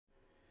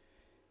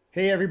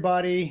Hey,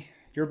 everybody.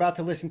 You're about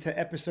to listen to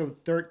episode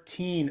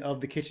 13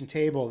 of The Kitchen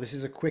Table. This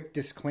is a quick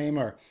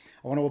disclaimer.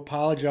 I want to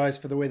apologize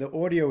for the way the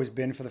audio has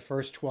been for the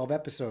first 12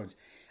 episodes.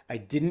 I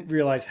didn't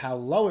realize how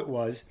low it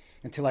was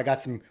until I got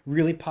some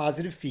really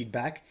positive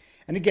feedback.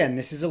 And again,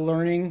 this is a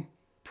learning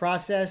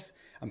process.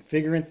 I'm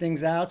figuring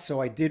things out. So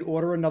I did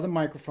order another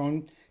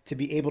microphone to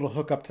be able to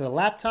hook up to the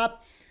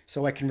laptop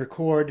so I can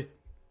record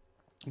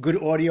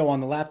good audio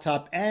on the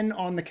laptop and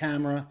on the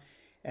camera,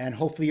 and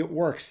hopefully it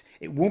works.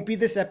 It won't be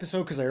this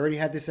episode because I already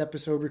had this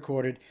episode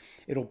recorded.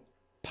 It'll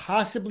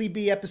possibly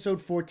be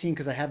episode 14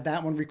 because I have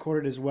that one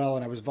recorded as well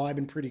and I was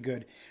vibing pretty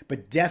good.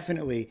 But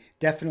definitely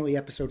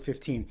episode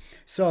 15.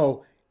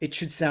 So it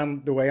should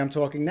sound the way I'm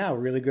talking now,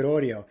 really good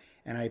audio.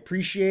 And I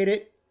appreciate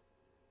it.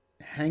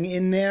 Hang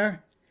in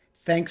there.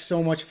 Thanks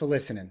so much for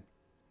listening.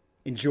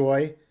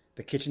 Enjoy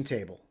The Kitchen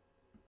Table.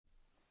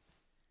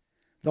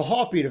 The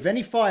heartbeat of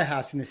any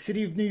firehouse in the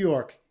city of New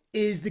York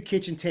is the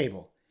kitchen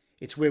table.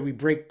 It's where we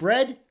break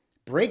bread,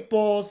 break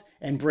balls,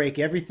 and break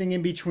everything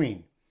in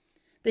between.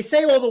 They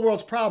say all the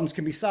world's problems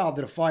can be solved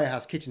at a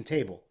firehouse kitchen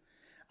table.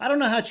 I don't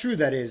know how true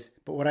that is,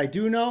 but what I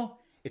do know,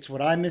 it's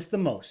what I miss the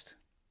most.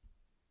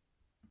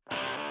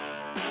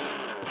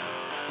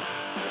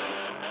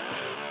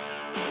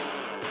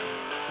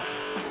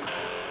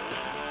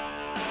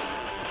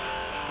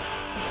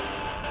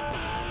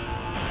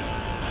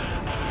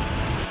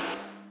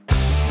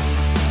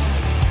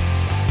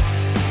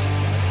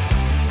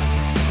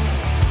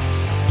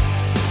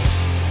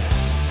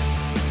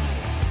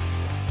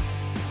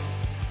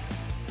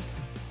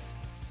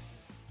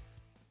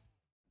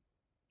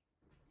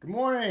 Good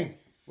morning.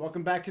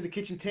 Welcome back to the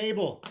kitchen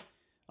table.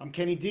 I'm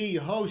Kenny D,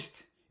 your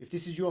host. If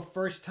this is your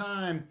first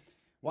time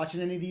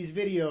watching any of these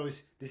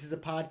videos, this is a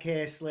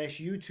podcast slash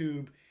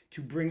YouTube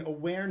to bring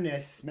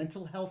awareness,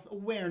 mental health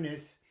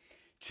awareness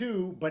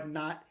to, but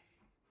not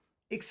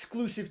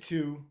exclusive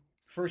to,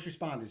 first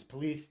responders,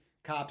 police,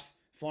 cops,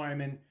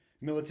 firemen,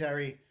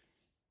 military,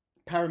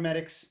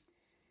 paramedics.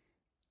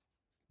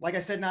 Like I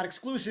said, not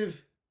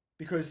exclusive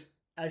because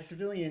as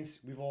civilians,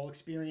 we've all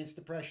experienced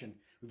depression.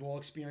 We've all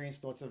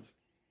experienced thoughts of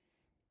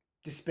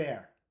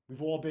despair.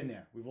 We've all been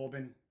there. We've all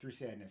been through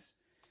sadness.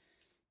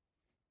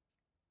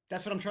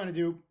 That's what I'm trying to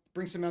do.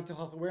 Bring some mental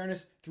health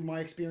awareness through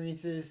my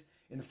experiences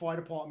in the fire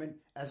department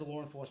as a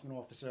law enforcement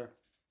officer.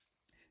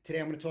 Today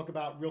I'm going to talk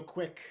about real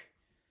quick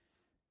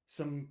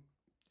some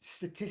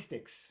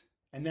statistics,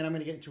 and then I'm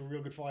going to get into a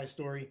real good fire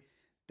story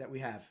that we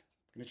have.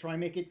 I'm going to try and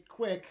make it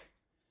quick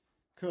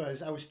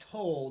because I was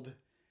told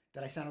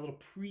that I sound a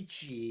little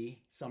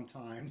preachy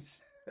sometimes,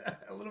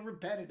 a little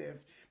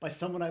repetitive by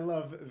someone I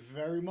love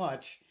very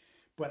much.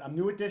 But I'm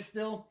new at this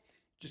still,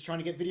 just trying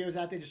to get videos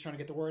out there, just trying to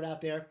get the word out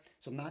there.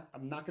 So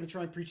I'm not going to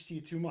try and preach to you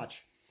too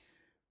much.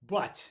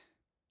 But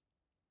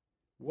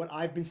what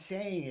I've been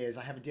saying is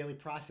I have a daily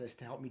process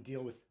to help me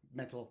deal with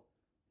mental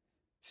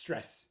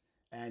stress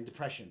and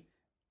depression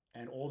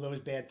and all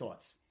those bad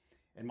thoughts.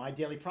 And my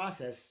daily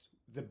process,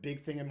 the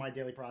big thing in my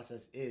daily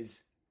process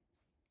is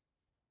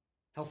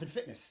health and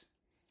fitness.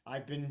 I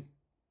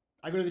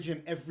go to the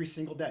gym every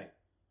single day.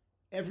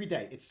 Every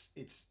day.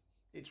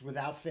 It's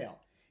without fail.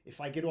 If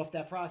I get off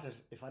that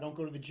process, if I don't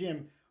go to the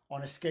gym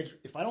on a schedule,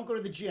 if I don't go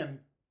to the gym,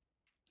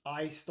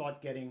 I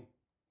start getting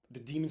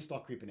the demons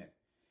start creeping in.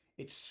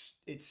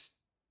 It's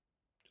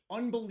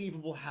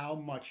unbelievable how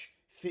much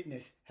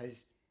fitness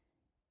has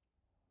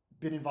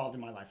been involved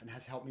in my life and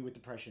has helped me with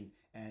depression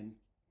and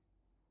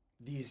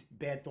these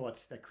bad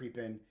thoughts that creep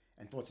in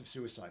and thoughts of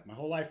suicide. My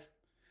whole life,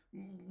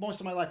 most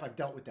of my life, I've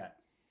dealt with that.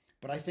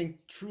 But I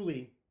think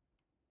truly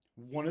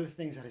one of the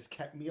things that has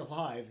kept me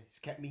alive, has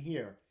kept me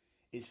here,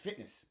 is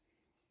fitness.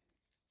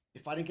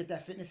 If I didn't get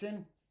that fitness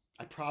in,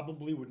 I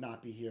probably would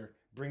not be here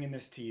bringing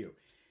this to you.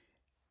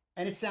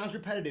 And it sounds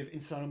repetitive in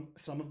some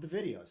of the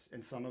videos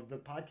and some of the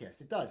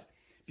podcasts. It does,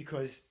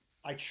 because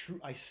I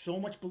so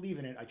much believe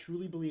in it. I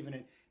truly believe in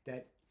it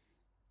that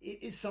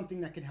it is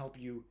something that can help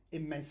you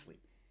immensely.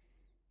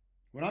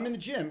 When I'm in the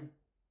gym,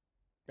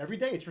 every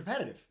day it's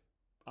repetitive.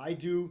 I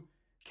do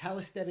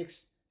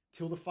calisthenics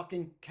till the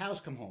fucking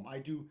cows come home. I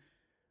do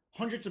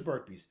hundreds of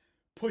burpees,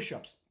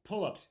 push-ups,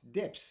 pull-ups,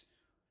 dips,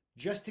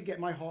 just to get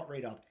my heart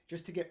rate up,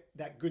 just to get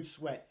that good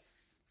sweat.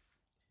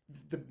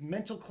 The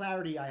mental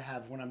clarity I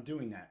have when I'm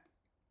doing that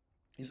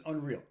is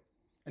unreal.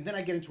 And then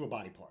I get into a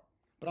body part.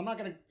 But I'm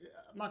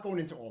not going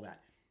into all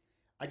that.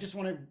 I just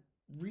want to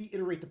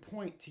reiterate the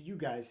point to you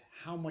guys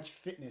how much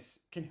fitness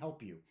can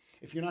help you.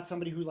 If you're not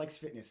somebody who likes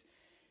fitness,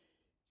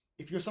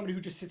 if you're somebody who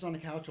just sits on the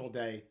couch all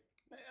day,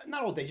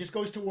 not all day, just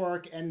goes to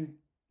work and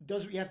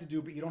does what you have to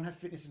do, but you don't have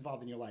fitness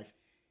involved in your life,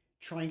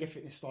 try and get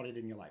fitness started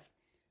in your life.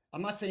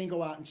 I'm not saying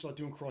go out and start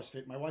doing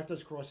CrossFit. My wife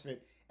does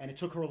CrossFit, and it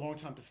took her a long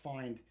time to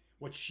find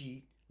what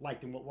she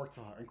liked and what worked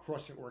for her, and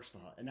CrossFit works for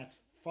her, and that's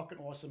fucking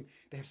awesome.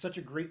 They have such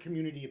a great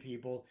community of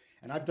people,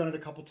 and I've done it a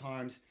couple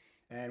times,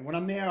 and when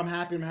I'm there, I'm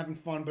happy, I'm having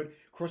fun, but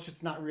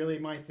CrossFit's not really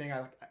my thing.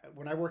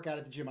 When I work out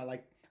at the gym,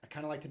 I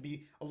kind of like to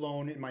be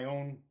alone in my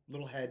own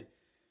little head,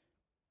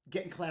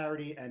 getting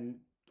clarity and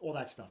all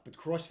that stuff, but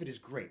CrossFit is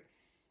great.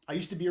 I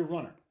used to be a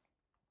runner.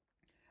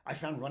 I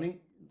found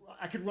running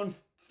I could run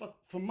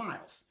for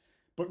miles,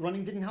 but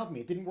running didn't help me.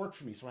 It didn't work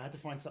for me, so I had to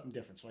find something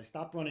different. So I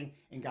stopped running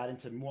and got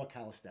into more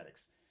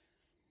calisthenics.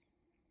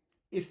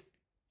 If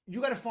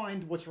you got to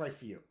find what's right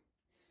for you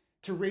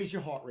to raise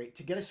your heart rate,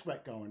 to get a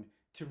sweat going,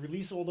 to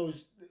release all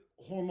those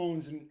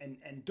hormones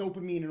and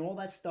dopamine and all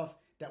that stuff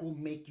that will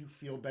make you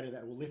feel better,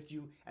 that will lift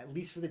you, at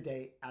least for the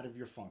day, out of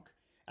your funk,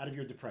 out of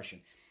your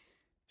depression.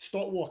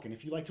 Start walking.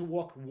 If you like to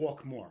walk,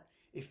 walk more.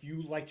 If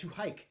you like to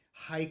hike,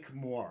 hike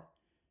more.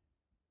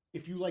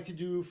 If you like to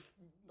do,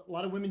 a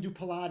lot of women do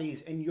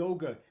Pilates and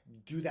yoga,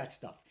 do that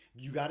stuff.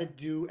 You got to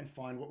do and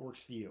find what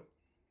works for you.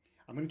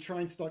 I'm going to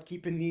try and start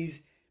keeping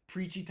these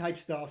preachy type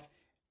stuff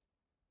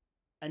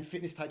and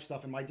fitness type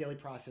stuff in my daily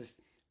process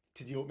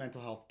to deal with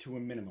mental health to a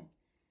minimum.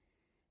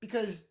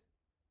 Because,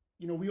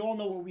 we all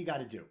know what we got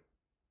to do.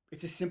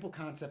 It's a simple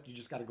concept. You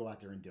just got to go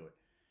out there and do it.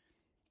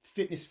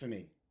 Fitness for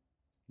me,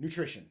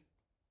 nutrition.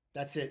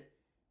 That's it.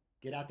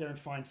 Get out there and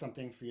find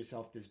something for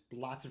yourself. There's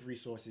lots of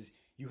resources.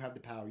 You have the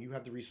power. You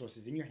have the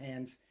resources in your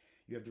hands.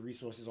 You have the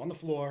resources on the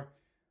floor,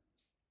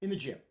 in the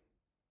gym,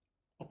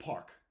 a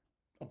park,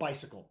 a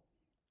bicycle.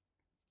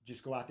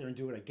 Just go out there and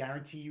do it. I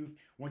guarantee you,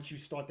 once you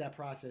start that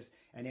process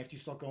and after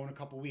you start going a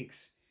couple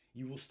weeks,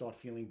 you will start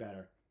feeling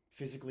better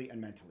physically and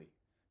mentally.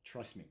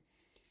 Trust me.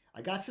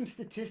 I got some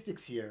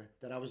statistics here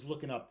that I was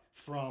looking up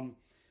from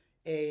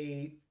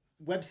a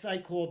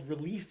website called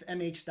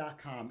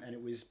reliefmh.com, and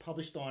it was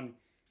published on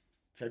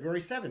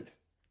February 7th,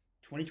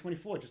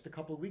 2024, just a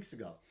couple of weeks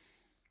ago.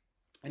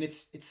 And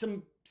it's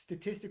some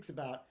statistics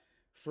about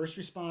first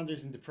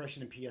responders and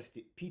depression and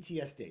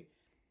PTSD.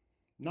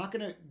 Not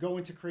going to go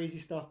into crazy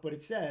stuff, but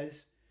it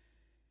says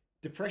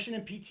depression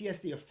and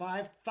PTSD are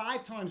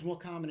five times more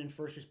common in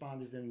first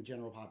responders than the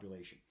general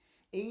population.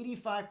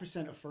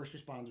 85% of first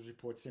responders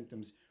report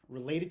symptoms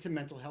related to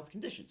mental health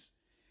conditions.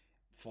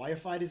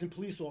 Firefighters and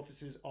police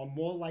officers are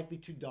more likely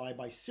to die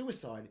by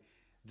suicide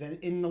than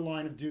in the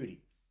line of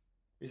duty.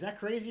 Is that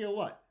crazy or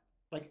what?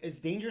 Like, as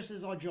dangerous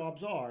as our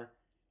jobs are,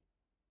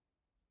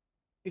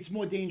 it's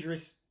more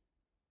dangerous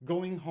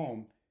going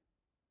home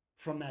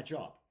from that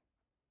job.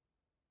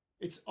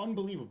 It's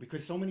unbelievable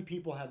because so many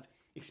people have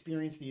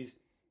experienced these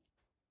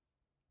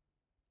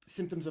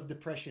symptoms of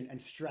depression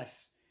and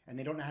stress, and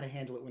they don't know how to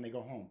handle it when they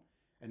go home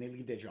and they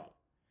leave their job.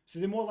 So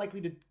they're more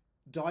likely to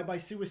die by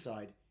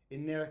suicide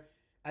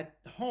at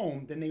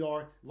home than they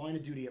are line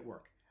of duty at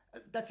work.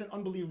 That's an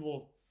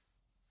unbelievable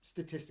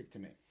statistic to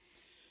me.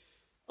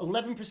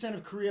 11%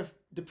 of career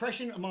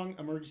depression among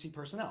emergency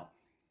personnel.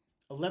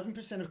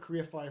 11% of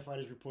career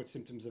firefighters report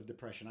symptoms of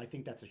depression. I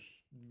think that's a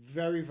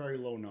very, very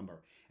low number.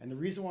 And the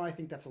reason why I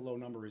think that's a low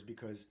number is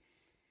because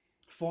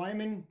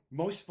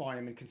most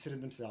firemen consider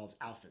themselves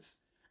alphas,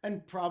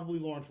 and probably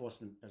law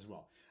enforcement as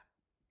well.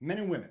 Men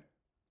and women,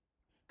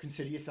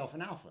 consider yourself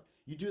an alpha.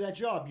 You do that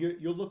job,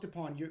 you're looked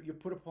upon, you're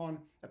put upon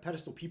a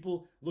pedestal.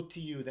 People look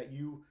to you that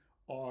you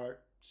are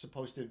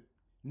supposed to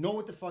know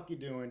what the fuck you're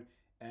doing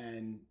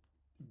and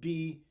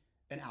be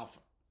an alpha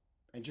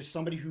and just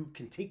somebody who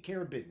can take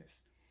care of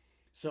business.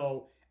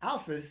 So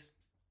alphas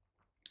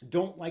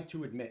don't like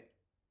to admit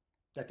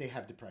that they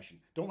have depression,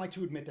 don't like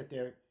to admit that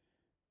they're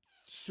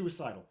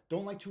suicidal,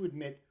 don't like to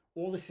admit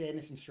all the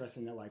sadness and stress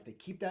in their life. They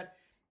keep that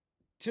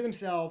to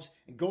themselves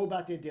and go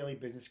about their daily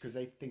business because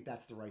they think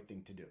that's the right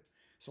thing to do.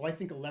 So I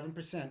think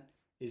 11%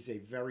 is a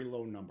very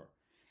low number.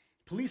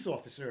 Police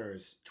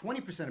officers,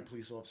 20% of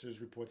police officers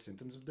report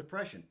symptoms of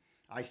depression.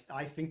 I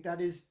think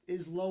that is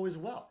low as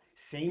well.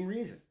 Same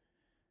reason.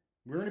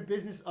 We're in a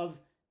business of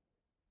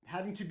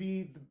having to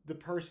be the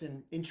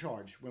person in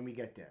charge when we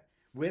get there.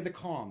 We're the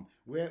calm.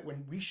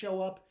 When we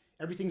show up,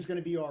 everything's going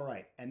to be all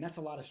right. And that's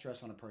a lot of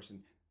stress on a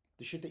person.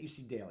 The shit that you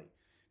see daily.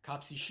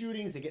 Cops see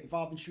shootings. They get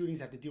involved in shootings.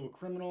 They have to deal with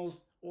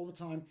criminals all the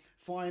time.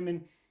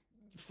 Firemen,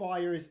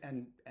 fires,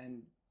 and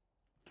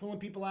pulling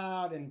people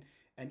out, and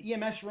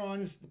EMS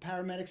runs, the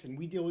paramedics, and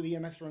we deal with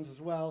EMS runs as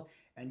well.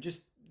 And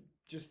just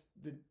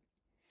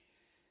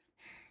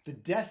the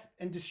death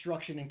and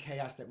destruction and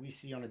chaos that we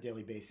see on a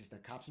daily basis,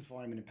 that cops and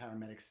firemen and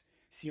paramedics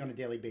see on a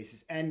daily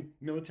basis, and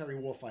military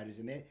warfighters,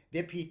 and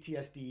their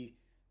PTSD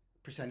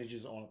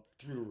percentages are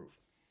through the roof.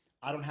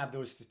 I don't have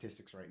those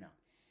statistics right now.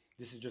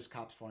 This is just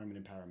cops, firemen,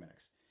 and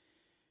paramedics.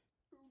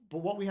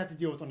 But what we have to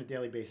deal with on a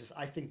daily basis,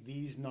 I think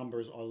these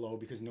numbers are low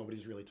because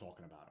nobody's really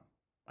talking about them.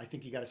 I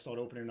think you got to start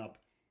opening up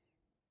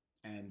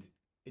and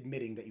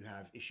admitting that you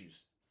have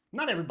issues.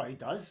 Not everybody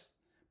does,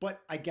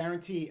 but I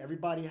guarantee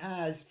everybody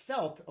has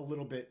felt a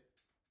little bit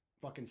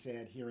fucking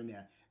sad here and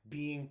there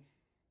being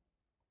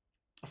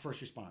a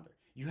first responder.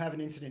 You have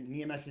an incident,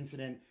 an EMS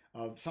incident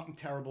of something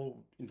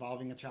terrible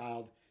involving a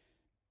child,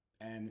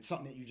 and it's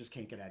something that you just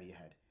can't get out of your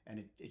head.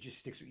 And it just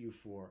sticks with you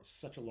for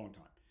such a long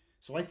time.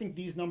 So I think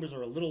these numbers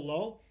are a little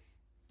low.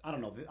 I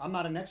don't know. I'm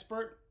not an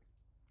expert.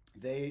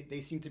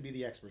 They seem to be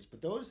the experts,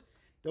 but those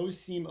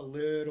seem a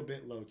little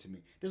bit low to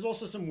me. There's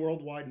also some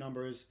worldwide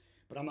numbers,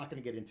 but I'm not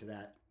going to get into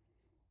that.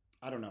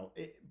 I don't know.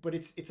 But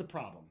it's a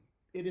problem.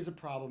 It is a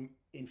problem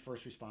in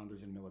first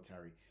responders and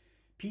military.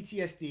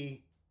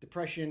 PTSD,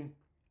 depression,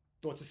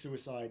 thoughts of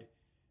suicide,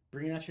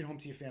 bringing that shit home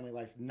to your family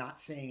life, not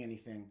saying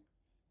anything,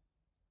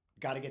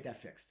 Got to get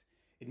that fixed.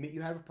 Admit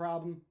you have a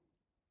problem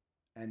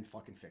and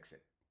fucking fix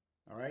it.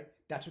 All right?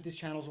 That's what this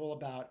channel is all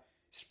about.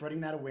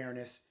 Spreading that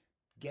awareness,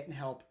 getting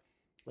help.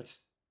 Let's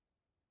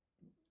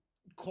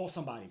call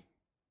somebody.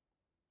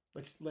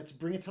 Let's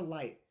bring it to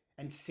light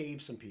and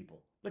save some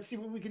people. Let's see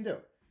what we can do.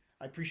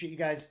 I appreciate you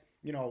guys,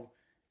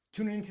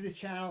 tuning into this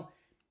channel,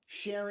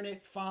 sharing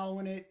it,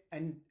 following it,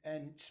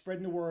 and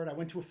spreading the word. I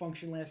went to a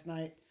function last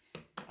night.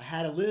 I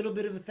had a little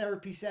bit of a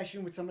therapy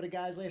session with some of the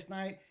guys last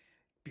night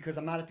because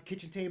I'm not at the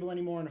kitchen table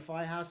anymore in the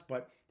firehouse,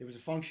 but there was a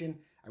function.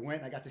 I went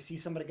and I got to see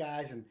some of the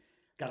guys and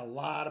got a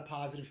lot of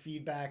positive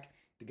feedback.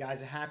 The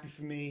guys are happy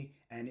for me,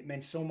 and it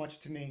meant so much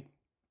to me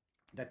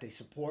that they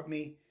support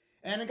me.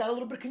 And I got a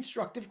little bit of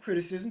constructive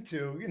criticism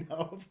too,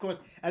 of course,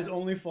 as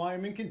only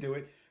firemen can do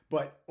it.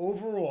 But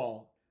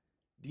overall,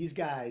 these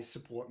guys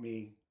support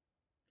me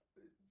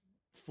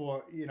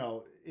for,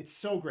 it's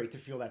so great to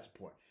feel that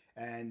support.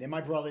 And they're my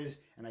brothers,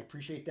 and I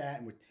appreciate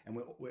that. And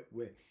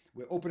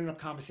we're opening up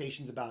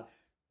conversations about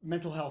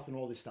mental health and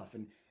all this stuff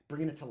and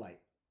bringing it to light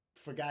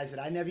for guys that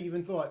I never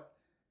even thought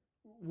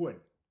would.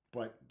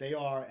 But they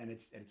are, and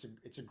it's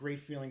a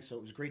great feeling. So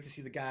it was great to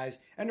see the guys,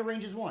 and the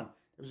Rangers won.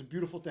 It was a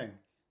beautiful thing.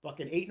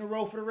 Fucking 8 in a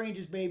row for the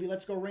Rangers, baby.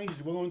 Let's go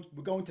Rangers.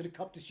 We're going to the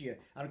Cup this year.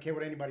 I don't care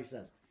what anybody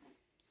says.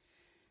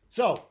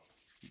 So,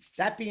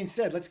 that being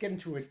said, let's get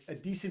into a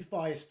decent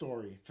fire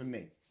story for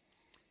me.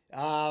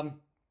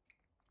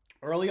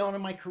 Early on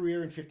in my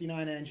career in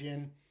 59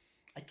 engine,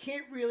 I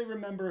can't really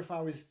remember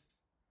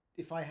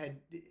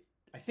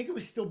I think it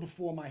was still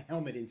before my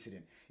helmet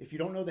incident. If you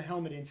don't know the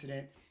helmet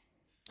incident,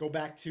 go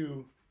back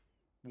to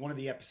one of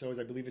the episodes.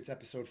 I believe it's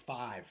episode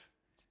 5.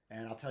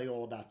 And I'll tell you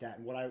all about that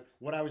and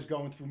what I was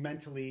going through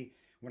mentally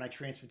when I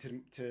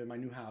transferred to my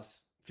new house,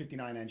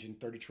 59 engine,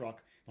 30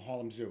 truck, the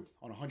Harlem Zoo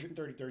on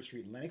 133rd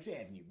Street, Lenox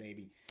Avenue,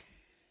 baby.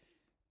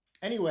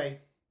 Anyway,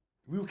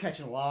 we were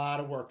catching a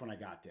lot of work when I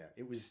got there.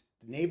 The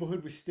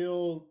neighborhood was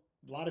still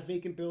a lot of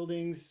vacant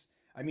buildings.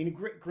 I mean,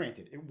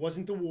 granted, it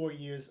wasn't the war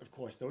years, of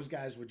course. Those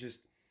guys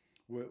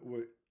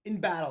were in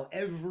battle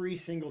every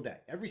single day,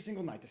 every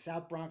single night. The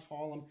South Bronx,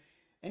 Harlem,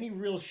 any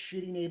real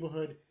shitty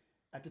neighborhood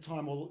at the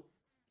time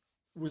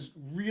was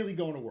really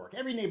going to work.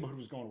 Every neighborhood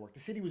was going to work. The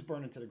city was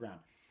burning to the ground.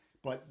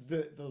 But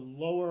the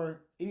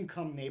lower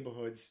income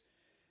neighborhoods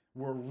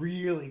were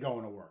really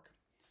going to work.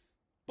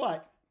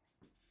 But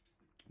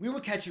we were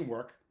catching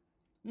work.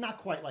 Not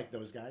quite like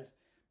those guys.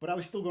 But I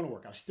was still going to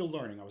work. I was still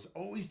learning. I was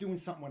always doing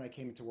something when I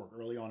came into work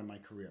early on in my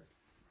career.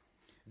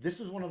 This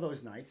was one of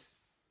those nights.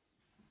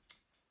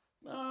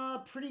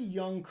 Pretty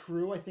young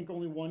crew. I think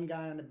only one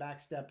guy on the back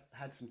step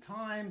had some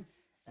time.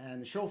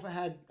 And the chauffeur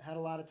had a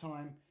lot of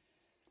time.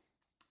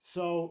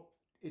 So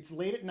it's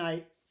late at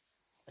night.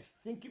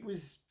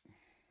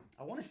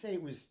 I want to say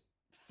it was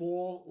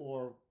fall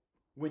or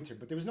winter,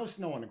 but there was no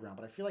snow on the ground,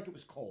 but I feel like it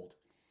was cold.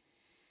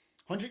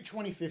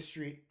 125th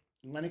Street,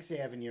 Lenox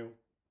Avenue.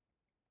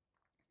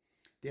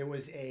 There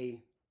was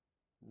a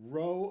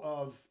row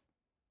of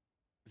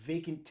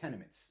vacant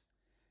tenements.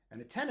 And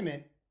a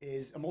tenement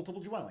is a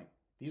multiple dwelling.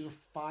 These were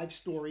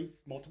 5-story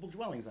multiple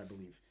dwellings, I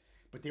believe.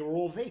 But they were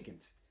all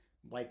vacant.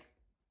 Like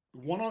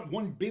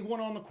one big one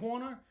on the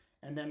corner,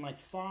 and then like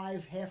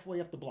 5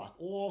 halfway up the block,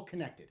 all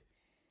connected.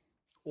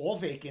 All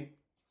vacant.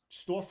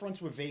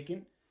 Storefronts were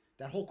vacant.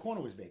 That whole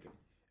corner was vacant.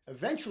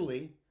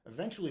 Eventually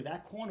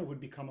that corner would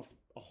become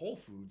a Whole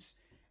Foods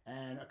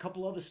and a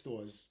couple other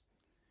stores.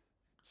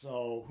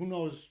 So who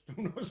knows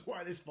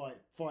why this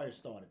fire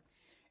started.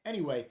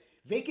 Anyway,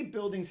 vacant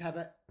buildings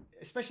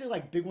especially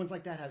like big ones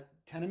like that have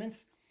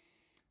tenements.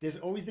 There's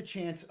always the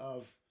chance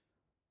of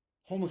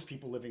homeless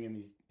people living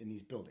in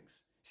these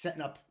buildings,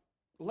 setting up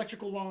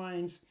electrical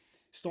lines,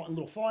 starting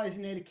little fires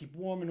in there to keep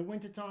warm in the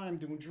wintertime,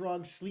 doing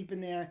drugs, sleeping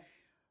there.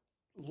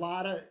 A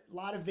lot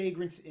of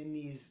vagrants in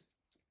these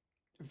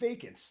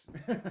vacants.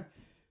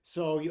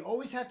 So you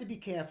always have to be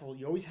careful.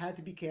 You always had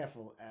to be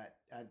careful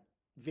at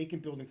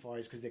vacant building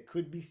fires because there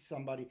could be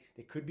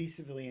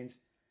civilians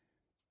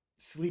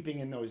sleeping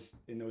in those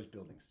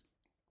buildings.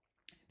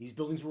 These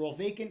buildings were all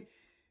vacant.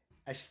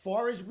 As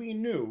far as we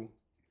knew,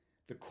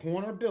 the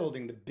corner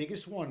building, the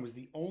biggest one, was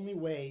the only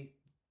way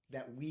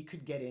that we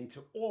could get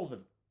into all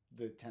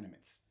the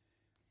tenements.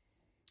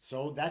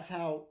 So that's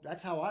how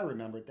I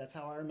remember it. That's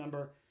how I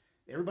remember.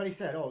 Everybody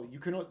said, "Oh, you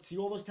can see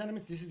all those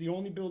tenements. This is the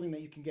only building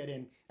that you can get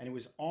in," and it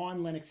was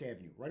on Lenox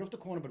Avenue, right off the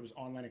corner, but it was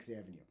on Lenox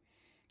Avenue.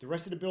 The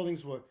rest of the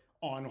buildings were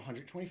on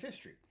 125th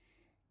Street.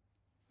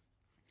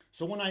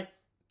 So one night,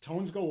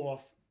 tones go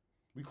off.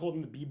 We called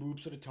them the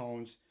B-boops or the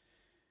tones,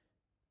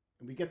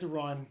 and we get to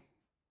run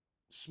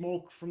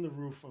smoke from the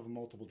roof of a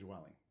multiple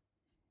dwelling,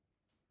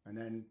 and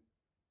then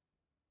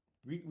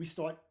we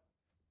start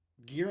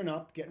gearing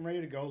up, getting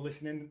ready to go,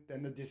 listening.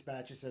 Then the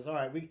dispatcher says, "All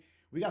right,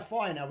 we got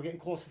fire now. We're getting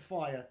calls for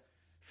fire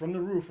from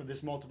the roof of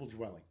this multiple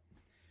dwelling."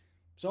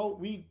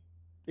 So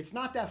it's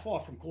not that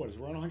far from quarters.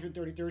 We're on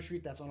 133rd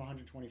Street. That's on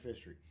 125th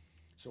Street.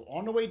 So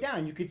on the way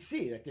down, you could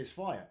see that there's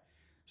fire.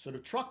 So the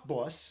truck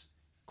boss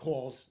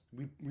calls.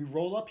 We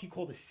roll up. He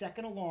called a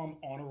second alarm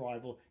on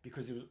arrival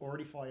because there was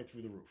already fire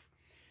through the roof.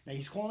 Now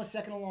he's calling a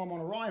second alarm on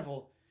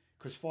arrival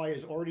because fire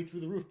is already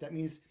through the roof. That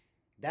means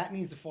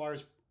the fire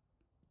is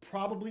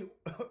probably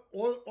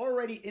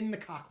already in the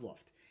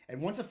cockloft.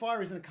 And once a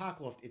fire is in a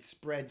cockloft, it'll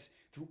spread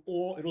through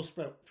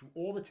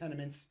all the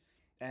tenements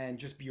and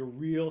just be a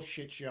real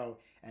shit show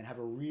and have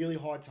a really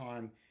hard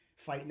time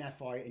fighting that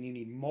fire. And you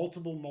need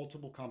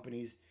multiple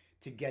companies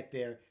to get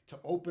there, to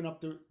open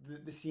up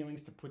the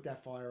ceilings, to put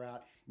that fire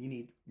out. You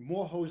need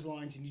more hose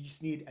lines, and you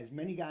just need as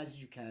many guys as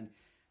you can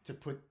to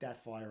put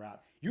that fire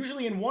out.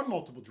 Usually in one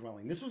multiple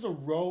dwelling. This was a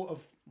row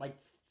of like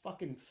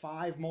fucking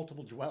 5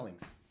 multiple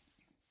dwellings.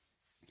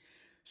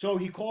 So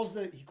he calls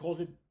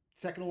the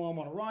second alarm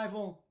on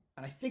arrival,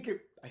 and I think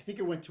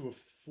it went to a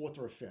 4th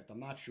or a 5th. I'm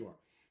not sure,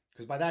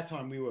 because by that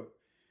time we were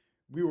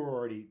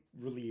already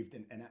relieved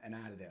and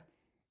out of there.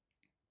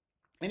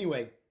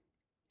 Anyway,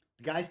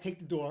 the guys take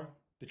the door.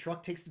 The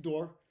truck takes the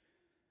door,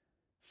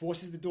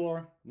 forces the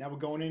door. Now we're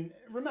going in.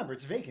 Remember,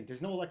 it's vacant.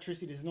 There's no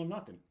electricity. There's no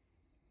nothing.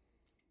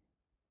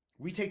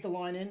 We take the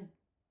line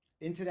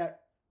into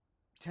that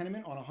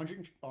tenement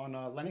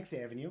on Lenox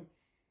Avenue,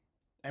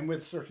 and we're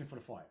searching for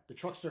the fire. The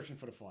truck's searching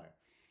for the fire.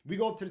 We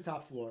go up to the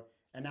top floor,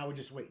 and now we're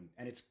just waiting.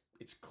 And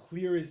it's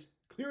clear as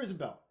a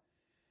bell.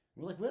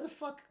 We're like,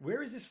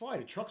 where is this fire?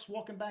 The truck's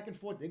walking back and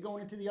forth. They're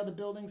going into the other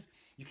buildings.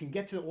 You can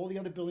get to all the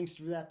other buildings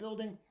through that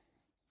building.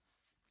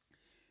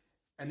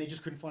 And they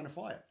just couldn't find a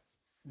fire.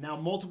 Now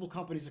multiple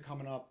companies are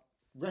coming up.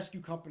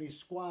 Rescue companies,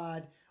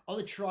 squad,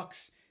 other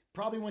trucks.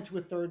 Probably went to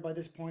a third by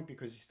this point,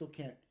 because you still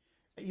can't,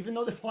 even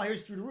though the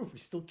fire's through the roof, we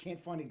still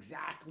can't find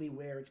exactly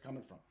where it's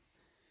coming from.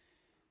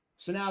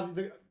 So now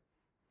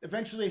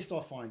eventually they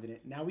start finding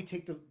it. Now we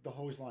take the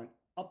hose line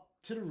up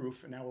to the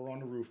roof, and now we're on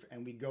the roof,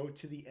 and we go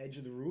to the edge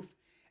of the roof,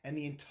 and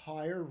the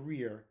entire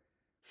rear,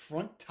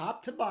 front,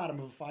 top to bottom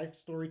of a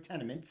 5-story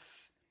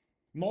tenements,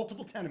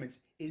 multiple tenements,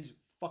 is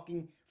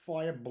fucking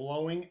fire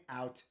blowing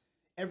out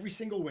every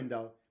single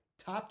window,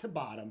 top to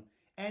bottom,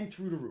 and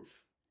through the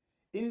roof.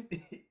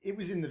 It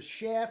was in the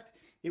shaft,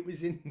 it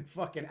was in the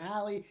fucking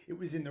alley, it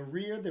was in the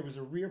rear. There was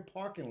a rear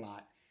parking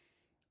lot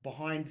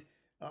behind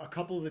a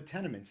couple of the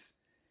tenements,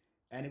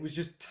 and it was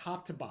just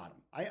top to bottom.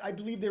 I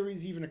believe there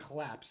was even a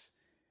collapse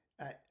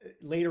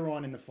later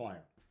on in the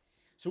fire.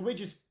 So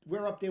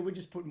we're up there, we're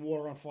just putting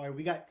water on fire.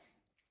 We got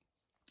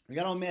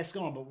our mask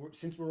on, but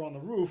since we're on the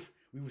roof,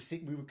 we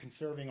were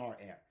conserving our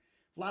air.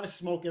 A lot of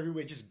smoke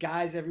everywhere, just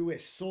guys everywhere,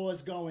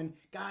 saws going,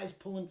 guys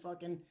pulling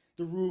fucking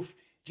the roof,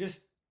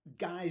 just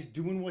guys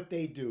doing what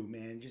they do,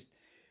 man. Just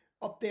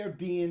up there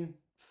being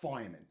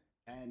firemen.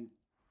 And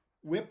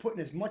we're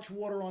putting as much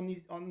water on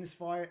this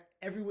fire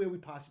everywhere we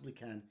possibly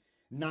can.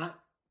 Not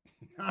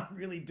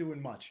really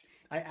doing much.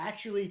 I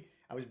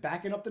was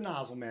backing up the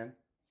nozzle, man,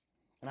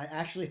 and I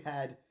actually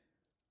had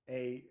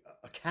a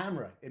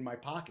camera in my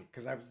pocket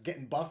because I was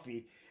getting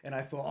buffy, and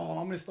I thought,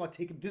 I'm gonna start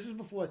taking. This was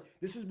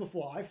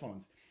before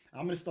iPhones.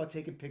 I'm gonna start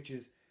taking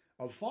pictures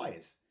of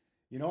fires.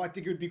 I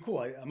think it would be cool.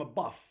 I'm a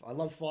buff. I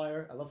love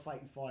fire. I love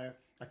fighting fire.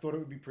 I thought it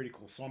would be pretty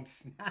cool. So I'm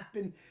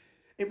snapping.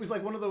 It was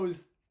like one of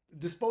those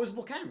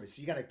disposable cameras.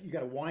 You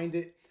gotta wind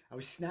it. I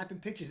was snapping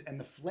pictures, and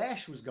the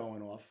flash was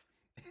going off,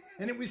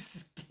 and it was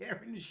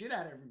scaring the shit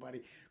out of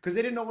everybody because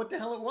they didn't know what the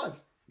hell it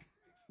was.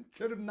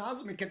 So the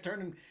nozzleman kept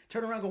turning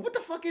around, going, "What the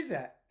fuck is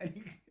that?"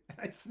 And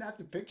I snapped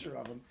a picture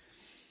of him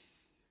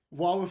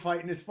while we're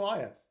fighting this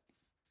fire.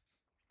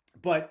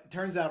 But it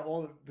turns out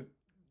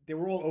they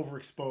were all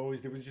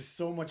overexposed. There was just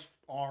so much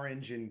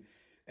orange and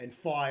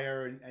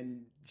fire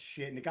and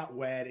shit, and it got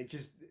wet.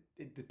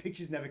 The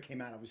pictures never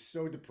came out. I was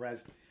so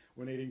depressed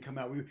when they didn't come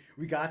out.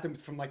 We got them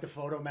from like the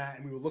photo mat,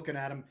 and we were looking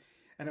at them,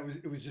 and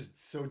it was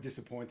just so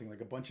disappointing,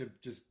 like a bunch of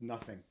just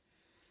nothing.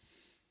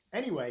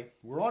 Anyway,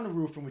 we're on the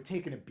roof and we're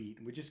taking a beat,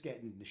 and we're just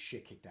getting the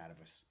shit kicked out of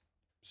us.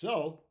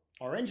 So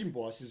our engine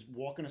boss is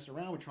walking us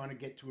around. We're trying to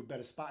get to a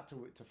better spot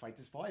to fight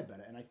this fire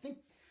better, and I think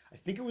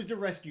it was the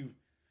rescue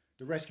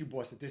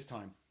boss at this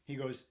time. He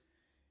goes,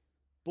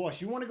 "Boss,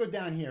 you want to go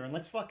down here and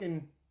let's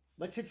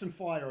hit some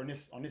fire on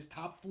this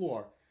top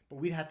floor, but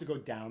we'd have to go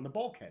down the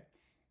bulkhead."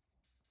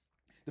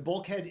 The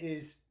bulkhead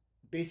is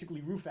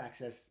basically roof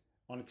access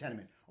on a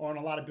tenement or on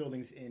a lot of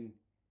buildings in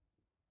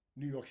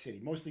New York City.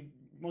 Most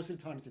of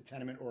the time it's a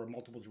tenement or a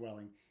multiple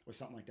dwelling or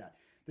something like that.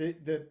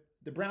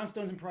 The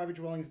brownstones and private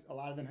dwellings, a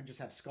lot of them just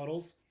have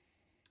scuttles,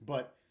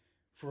 but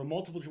for a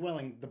multiple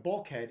dwelling, the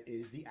bulkhead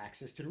is the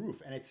access to the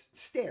roof, and it's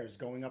stairs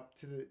going up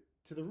to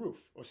the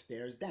roof or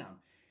stairs down,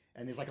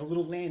 and there's like a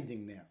little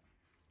landing there.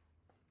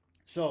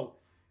 So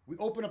we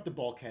open up the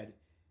bulkhead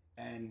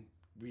and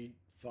we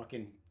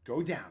fucking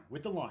go down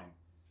with the line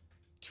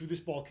to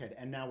this bulkhead,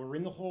 and now we're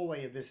in the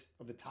hallway of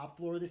the top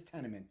floor of this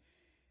tenement,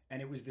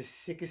 and it was the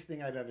sickest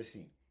thing I've ever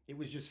seen. It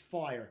was just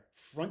fire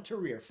front to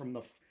rear from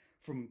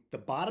the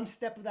bottom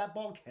step of that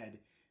bulkhead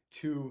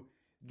to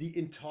the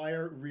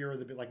entire rear of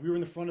the building. Like we were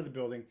in the front of the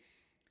building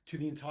to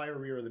the entire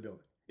rear of the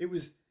building. It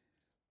was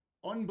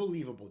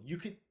unbelievable.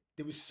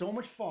 There was so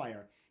much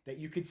fire that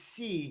you could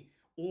see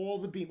all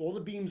the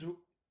beams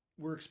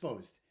were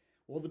exposed.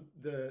 All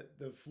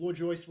the floor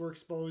joists were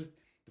exposed.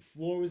 The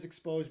floor was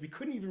exposed. We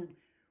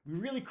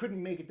really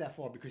couldn't make it that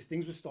far because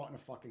things were starting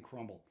to fucking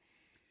crumble.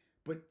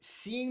 But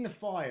seeing the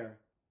fire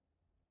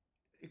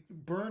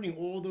burning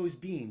all those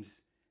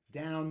beams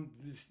down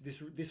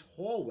this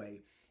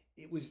hallway,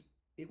 it was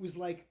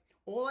like,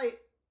 all I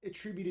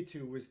attributed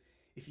to was,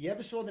 if you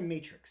ever saw The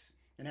Matrix,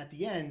 and at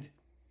the end,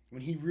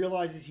 when he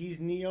realizes he's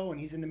Neo and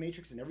he's in the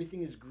Matrix and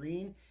everything is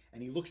green,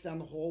 and he looks down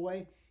the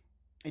hallway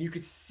and you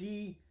could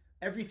see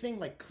everything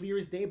like clear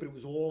as day, but it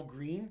was all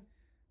green.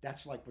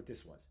 That's like what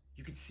this was.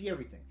 You could see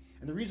everything.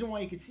 And the reason why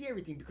you could see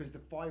everything, because the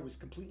fire was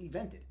completely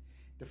vented.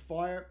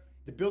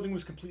 The building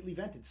was completely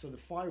vented, so the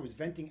fire was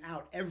venting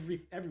out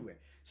everywhere.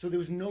 So there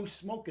was no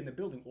smoke in the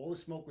building. All the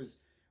smoke was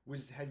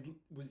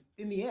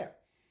in the air.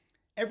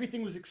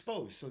 Everything was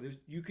exposed, so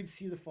you could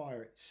see the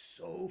fire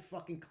so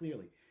fucking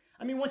clearly.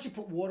 I mean, once you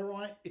put water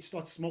on it, it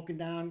starts smoking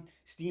down,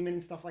 steaming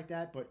and stuff like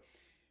that. But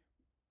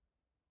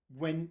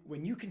when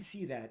you can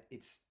see that,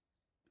 it's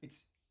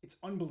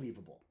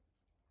unbelievable.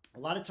 A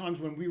lot of times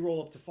when we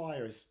roll up to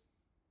fires,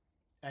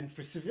 and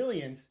for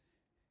civilians,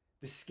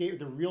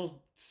 the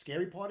real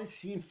scary part is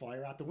seeing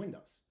fire out the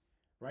windows,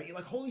 right? You're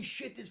like, holy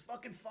shit, there's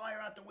fucking fire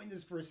out the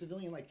windows. For a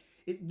civilian, like,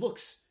 it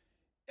looks,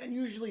 and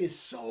usually is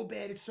so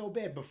bad, it's so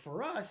bad. But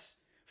for us,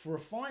 for a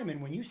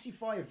fireman, when you see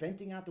fire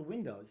venting out the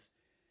windows,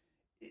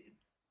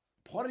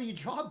 part of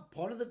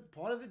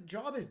the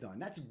job is done.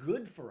 That's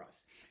good for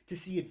us to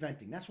see it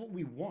venting. That's what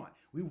we want.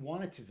 We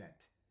want it to vent.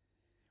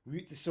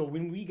 So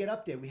when we get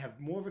up there, we have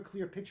more of a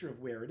clear picture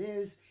of where it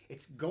is.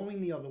 It's going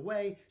the other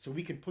way, so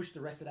we can push the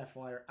rest of that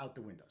fire out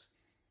the windows.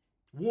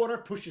 Water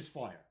pushes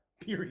fire,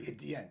 period, at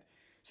the end.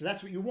 So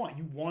that's what you want.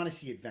 You want to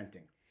see it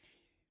venting.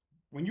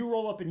 When you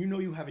roll up and you know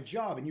you have a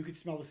job and you can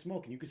smell the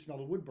smoke and you can smell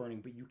the wood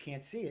burning, but you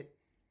can't see it,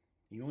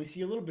 you only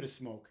see a little bit of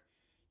smoke,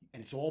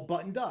 and it's all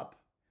buttoned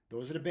up,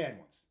 those are the bad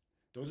ones.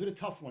 Those are the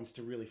tough ones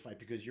to really fight,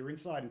 because you're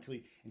inside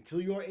until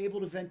you are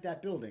able to vent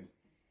that building.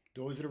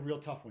 Those are the real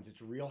tough ones.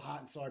 It's real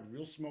hot inside,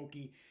 real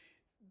smoky.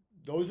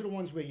 Those are the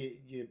ones where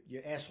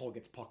your asshole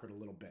gets puckered a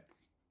little bit.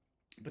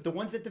 But the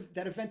ones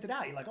that are vented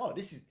out, you're like, oh,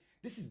 this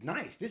is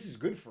nice. This is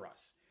good for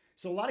us.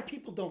 So a lot of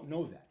people don't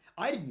know that.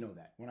 I didn't know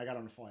that when I got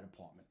on the fire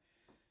department.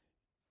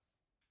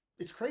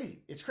 It's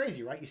crazy. It's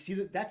crazy, right? You see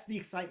that's the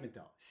excitement,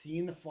 though.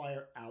 Seeing the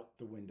fire out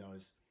the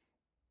windows.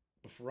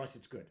 But for us,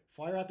 it's good.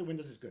 Fire out the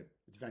windows is good.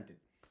 It's vented.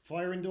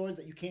 Fire indoors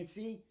that you can't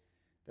see,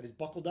 that is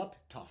buckled up,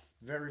 tough.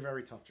 Very,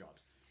 very tough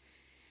jobs.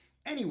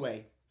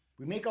 Anyway,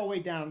 we make our way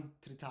down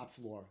to the top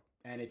floor,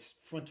 and it's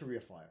front to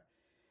rear fire.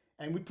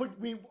 And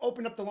we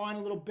opened up the line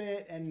a little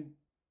bit, and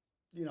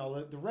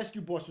the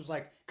rescue boss was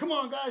like, "Come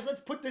on, guys, let's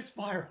put this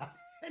fire out."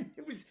 And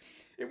it was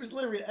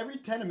literally every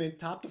tenement,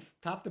 top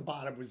to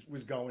bottom,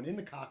 was going in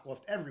the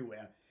cockloft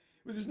everywhere.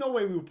 There's no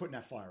way we were putting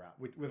that fire out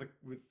with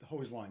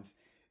hose lines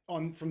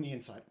from the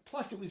inside.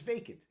 Plus, it was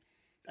vacant.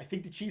 I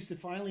think the chiefs had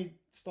finally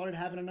started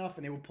having enough,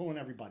 and they were pulling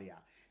everybody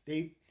out.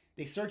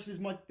 They searched as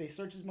much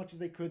as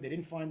they could. They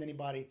didn't find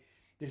anybody.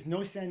 There's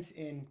no sense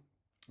in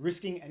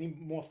risking any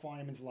more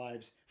firemen's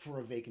lives for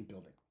a vacant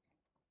building.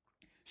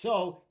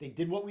 So they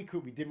did what we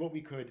could. We did what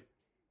we could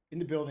in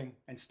the building,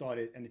 and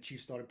the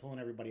chief started pulling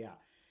everybody out.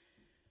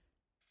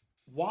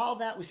 While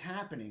that was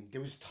happening,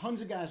 there was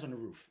tons of guys on the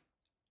roof.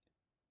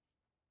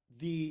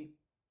 The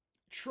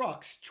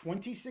trucks,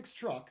 26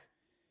 truck,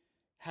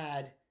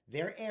 had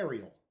their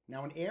aerial.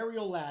 Now, an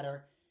aerial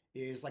ladder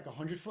is like a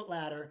 100-foot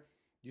ladder.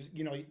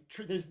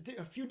 There's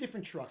a few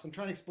different trucks. I'm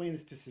trying to explain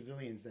this to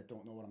civilians that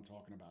don't know what I'm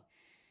talking about.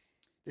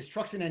 There's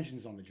trucks and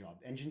engines on the job.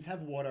 Engines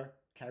have water,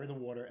 carry the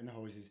water and the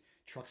hoses.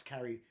 Trucks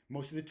carry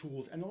most of the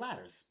tools and the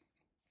ladders.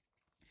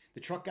 The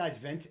truck guys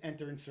vent,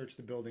 enter, and search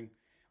the building,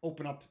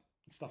 open up,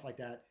 stuff like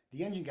that.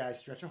 The engine guys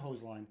stretch a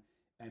hose line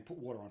and put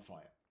water on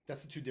fire.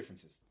 That's the two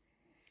differences.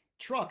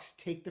 Trucks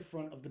take the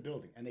front of the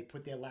building, and they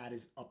put their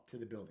ladders up to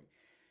the building.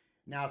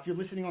 Now, if you're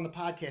listening on the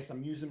podcast,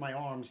 I'm using my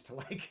arms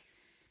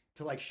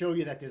to show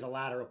you that there's a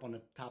ladder up on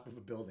the top of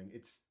a building.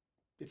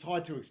 It's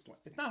hard to explain.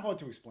 It's not hard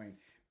to explain,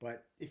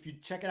 but if you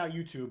check it out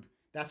YouTube,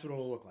 that's what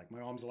it'll look like.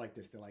 My arms are like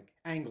this. They're like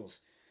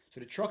angles. So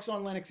the truck's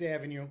on Lenox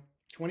Avenue,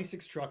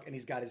 26 truck, and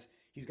he's got his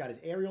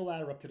aerial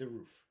ladder up to the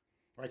roof.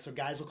 All right, so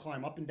guys will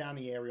climb up and down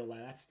the aerial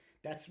ladder.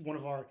 That's one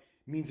of our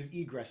means of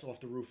egress off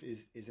the roof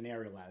is an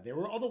aerial ladder. There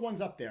were other ones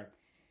up there,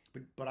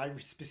 but I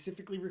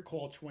specifically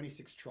recall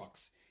 26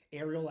 trucks,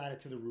 aerial ladder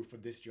to the roof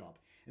of this job.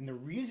 And the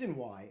reason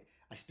why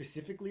I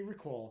specifically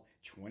recall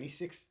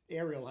 26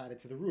 aerial ladder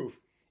to the roof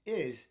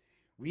is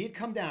we had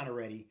come down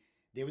already.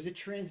 There was a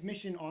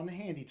transmission on the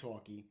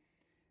handy-talkie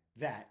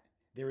that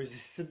there is a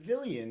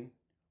civilian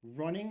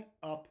running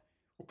up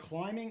or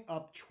climbing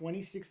up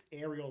 26th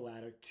aerial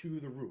ladder to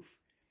the roof.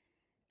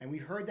 And we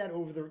heard that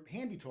over the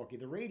handy-talkie,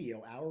 the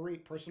radio, our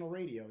personal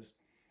radios.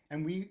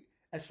 And we,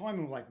 as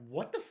firemen, were like,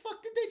 what the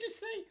fuck did they just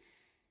say?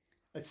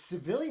 A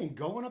civilian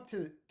going up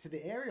to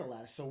the aerial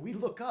ladder. So we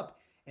look up,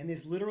 and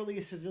there's literally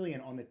a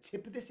civilian on the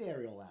tip of this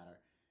aerial ladder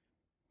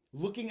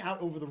looking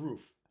out over the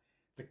roof.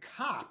 The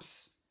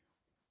cops,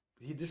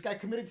 this guy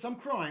committed some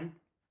crime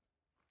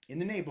in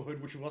the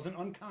neighborhood, which wasn't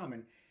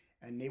uncommon,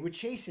 and they were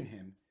chasing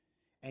him.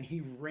 And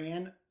he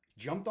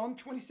jumped on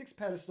 26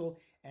 pedestal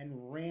and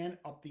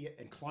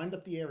climbed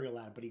up the aerial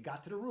ladder. But he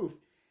got to the roof,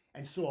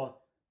 and saw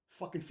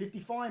fucking 50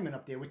 firemen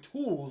up there with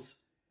tools,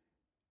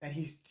 and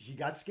he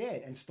got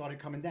scared and started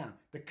coming down.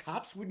 The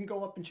cops wouldn't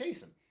go up and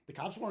chase him. The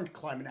cops weren't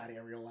climbing that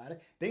aerial ladder.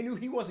 They knew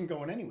he wasn't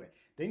going anywhere.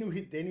 They knew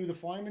the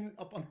firemen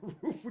up on the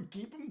roof would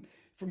keep him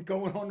from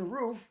going on the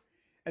roof,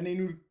 and they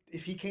knew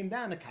if he came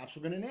down, the cops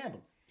were going to nab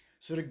him.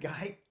 So the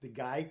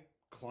guy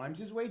climbs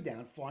his way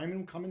down.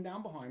 Firemen coming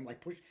down behind,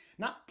 like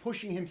not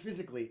pushing him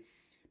physically,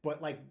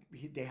 but like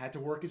they had to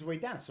work his way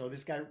down. So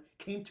this guy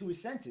came to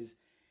his senses,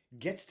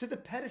 gets to the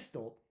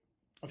pedestal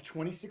of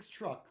 26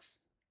 trucks,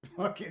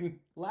 fucking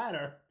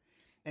ladder,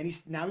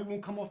 and now he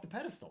won't come off the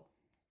pedestal.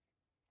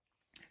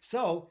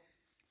 So,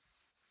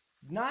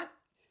 not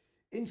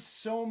in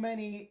so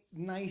many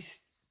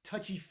nice,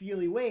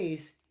 touchy-feely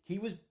ways, he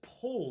was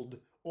pulled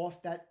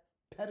off that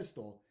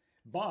pedestal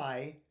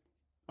by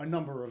a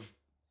number of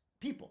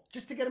people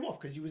just to get him off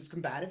because he was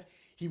combative.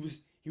 He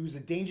was a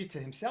danger to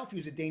himself. He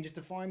was a danger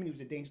to firemen. He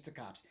was a danger to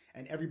cops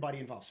and everybody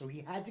involved. So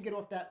he had to get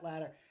off that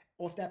ladder,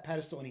 off that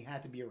pedestal, and he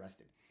had to be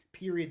arrested.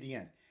 Period. The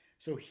end.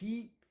 So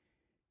he,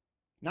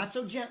 not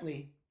so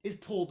gently, is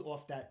pulled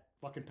off that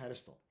fucking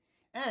pedestal.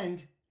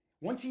 And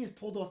once he is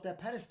pulled off that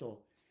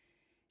pedestal,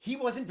 he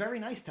wasn't very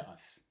nice to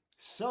us.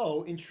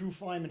 So, in true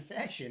fireman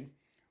fashion,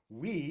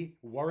 we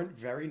weren't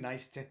very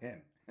nice to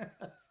him.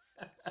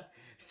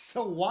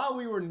 So while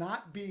we were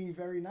not being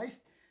very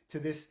nice to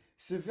this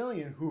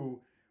civilian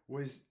who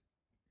was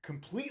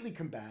completely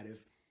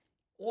combative,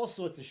 all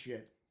sorts of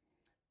shit,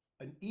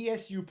 an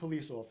ESU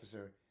police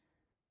officer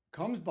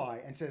comes by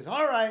and says,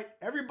 "All right,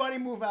 everybody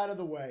move out of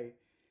the way."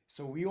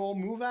 So we all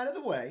move out of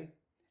the way,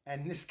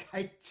 and this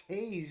guy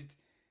tased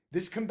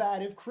this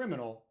combative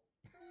criminal,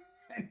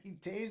 and he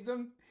tased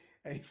him,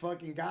 and he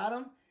fucking got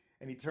him,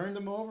 and he turned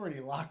him over, and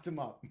he locked him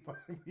up.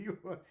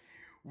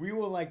 we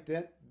were like,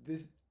 that.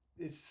 This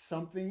is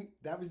something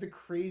that was the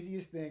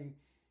craziest thing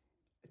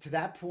to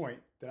that point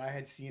that I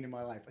had seen in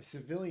my life. A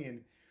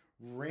civilian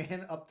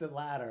ran up the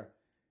ladder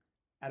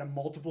at a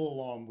multiple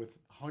alarm with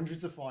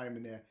hundreds of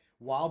firemen there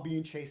while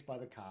being chased by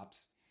the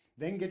cops,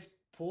 then gets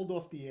pulled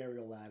off the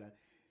aerial ladder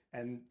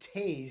and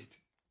tased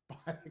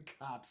by the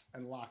cops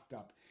and locked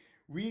up.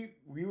 We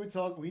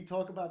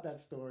talk about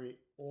that story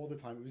all the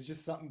time. It was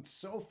just something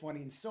so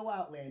funny and so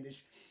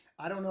outlandish.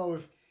 I don't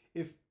know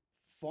if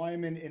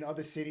firemen in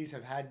other cities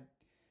have had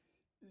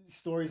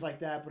stories like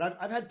that, but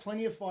I've had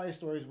plenty of fire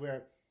stories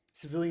where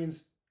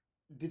civilians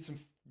did some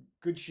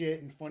good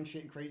shit and fun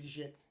shit and crazy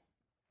shit.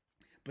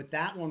 But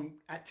that one,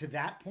 to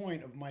that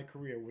point of my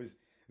career, was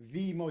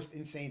the most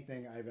insane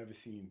thing I've ever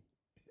seen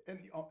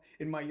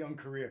in my young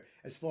career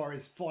as far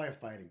as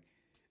firefighting.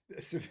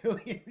 A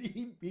civilian,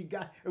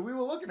 we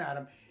were looking at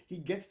him. He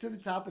gets to the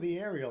top of the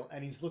aerial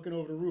and he's looking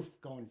over the roof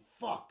going,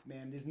 "Fuck,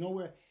 man, there's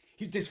nowhere.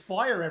 There's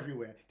fire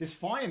everywhere. There's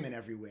firemen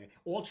everywhere,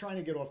 all trying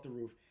to get off the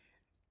roof."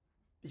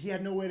 He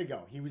had nowhere to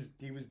go. He was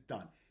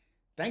done.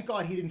 Thank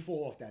God he didn't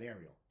fall off that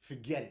aerial.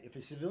 Forget it. If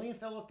a civilian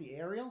fell off the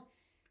aerial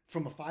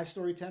from a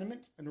 5-story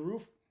tenement on the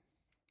roof,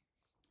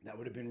 that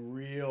would have been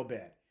real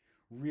bad.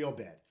 Real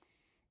bad.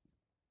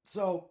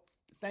 So,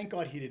 thank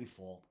God he didn't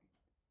fall.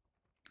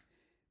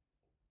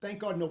 Thank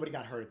God nobody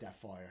got hurt at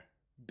that fire.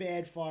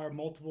 Bad fire,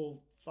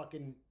 multiple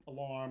fucking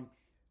alarm.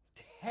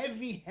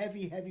 Heavy,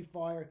 heavy, heavy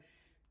fire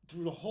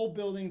through the whole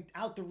building,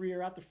 out the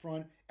rear, out the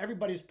front.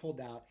 Everybody was pulled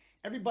out.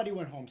 Everybody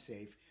went home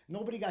safe.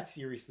 Nobody got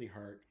seriously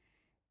hurt.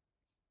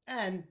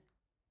 And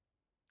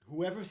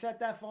whoever set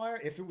that fire,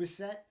 if it was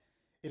set,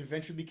 it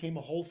eventually became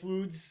a Whole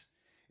Foods.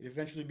 It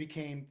eventually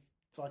became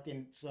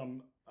fucking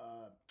some,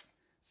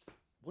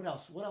 what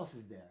else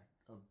is there?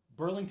 A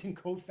Burlington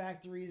Coat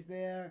Factory is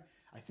there.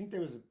 I think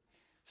there was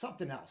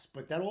something else.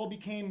 But that all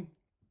became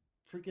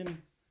freaking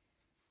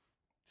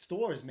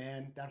stores,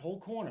 man. That whole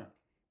corner.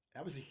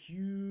 That was a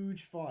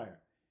huge fire.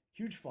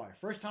 Huge fire.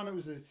 First time it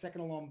was a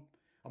second alarm,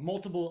 a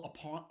multiple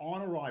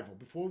on arrival.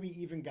 Before we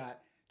even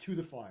got to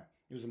the fire,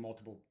 it was a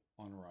multiple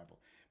on arrival.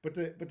 But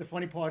the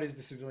funny part is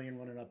the civilian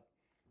running up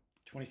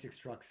 26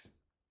 trucks,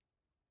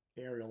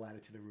 aerial ladder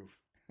to the roof.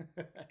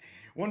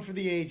 One for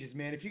the ages,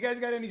 man. If you guys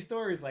got any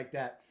stories like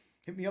that,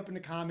 hit me up in the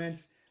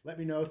comments. Let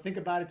me know. Think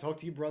about it. Talk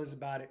to your brothers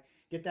about it.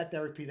 Get that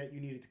therapy that you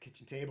need at the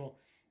kitchen table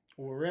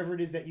or wherever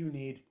it is that you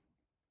need.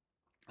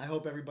 I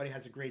hope everybody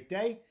has a great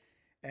day.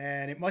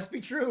 And it must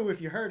be true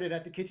if you heard it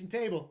at the kitchen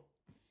table.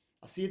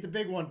 I'll see you at the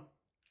big one.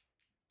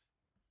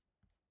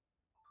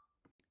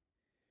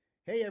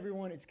 Hey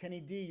everyone, it's Kenny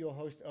D, your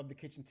host of The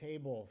Kitchen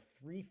Table.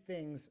 3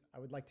 things I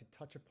would like to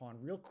touch upon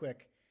real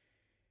quick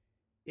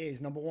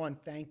is, number one,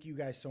 thank you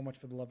guys so much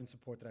for the love and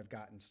support that I've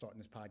gotten starting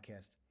this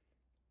podcast.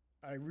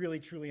 I really,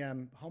 truly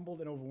am humbled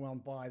and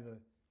overwhelmed by the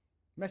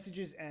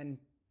messages and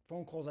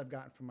phone calls I've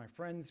gotten from my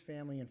friends,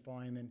 family, and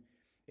firemen.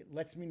 It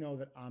lets me know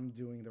that I'm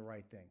doing the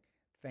right thing.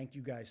 Thank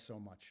you guys so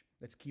much.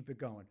 Let's keep it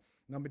going.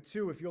 Number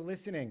 2, if you're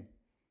listening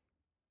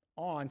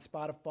on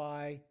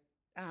Spotify,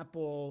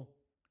 Apple,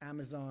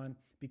 Amazon,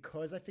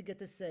 because I forget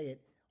to say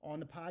it on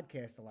the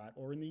podcast a lot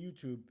or in the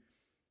YouTube,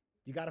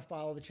 you got to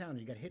follow the channel.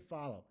 You got to hit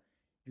follow.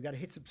 You got to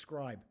hit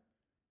subscribe.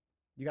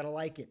 You got to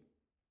like it.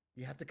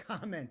 You have to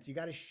comment. You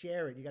got to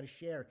share it. You got to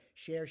share.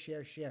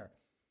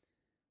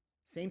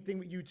 Same thing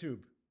with YouTube.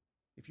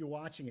 If you're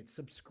watching it,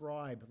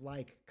 subscribe,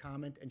 like,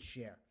 comment, and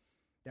share.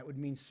 That would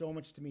mean so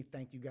much to me.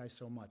 Thank you guys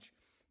so much.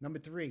 Number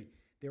 3,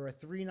 there are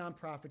 3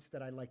 nonprofits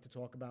that I'd like to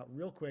talk about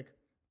real quick.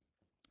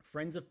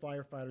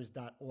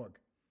 Friendsoffirefighters.org.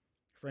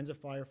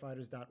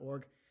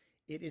 Friendsoffirefighters.org.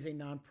 It is a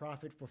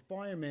nonprofit for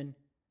firemen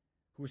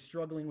who are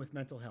struggling with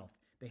mental health.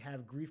 They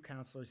have grief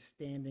counselors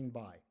standing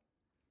by.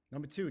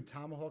 Number 2,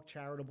 Tomahawk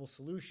Charitable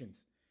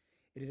Solutions.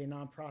 It is a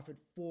nonprofit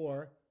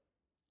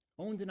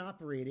owned and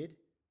operated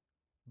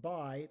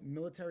by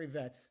military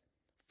vets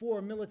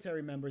for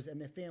military members and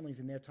their families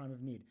in their time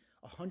of need.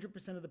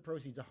 100% of the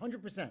proceeds,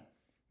 100%,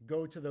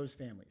 go to those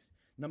families.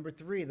 Number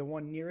 3, the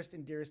one nearest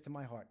and dearest to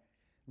my heart,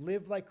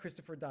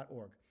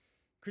 livelikechristopher.org.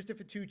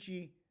 Christopher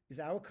Tucci is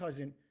our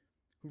cousin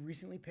who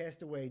recently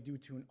passed away due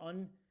to an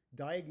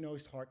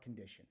undiagnosed heart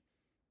condition.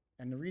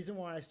 And the reason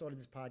why I started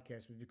this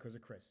podcast was because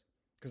of Chris,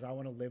 because I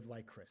want to live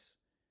like Chris.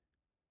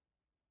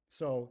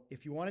 So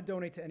if you want to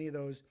donate to any of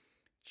those,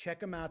 check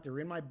them out. They're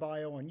in my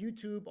bio on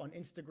YouTube, on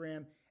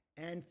Instagram,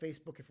 and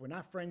Facebook. If we're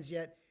not friends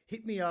yet,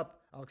 hit me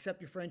up. I'll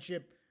accept your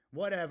friendship,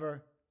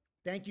 whatever.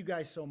 Thank you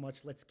guys so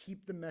much. Let's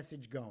keep the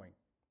message going.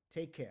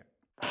 Take care.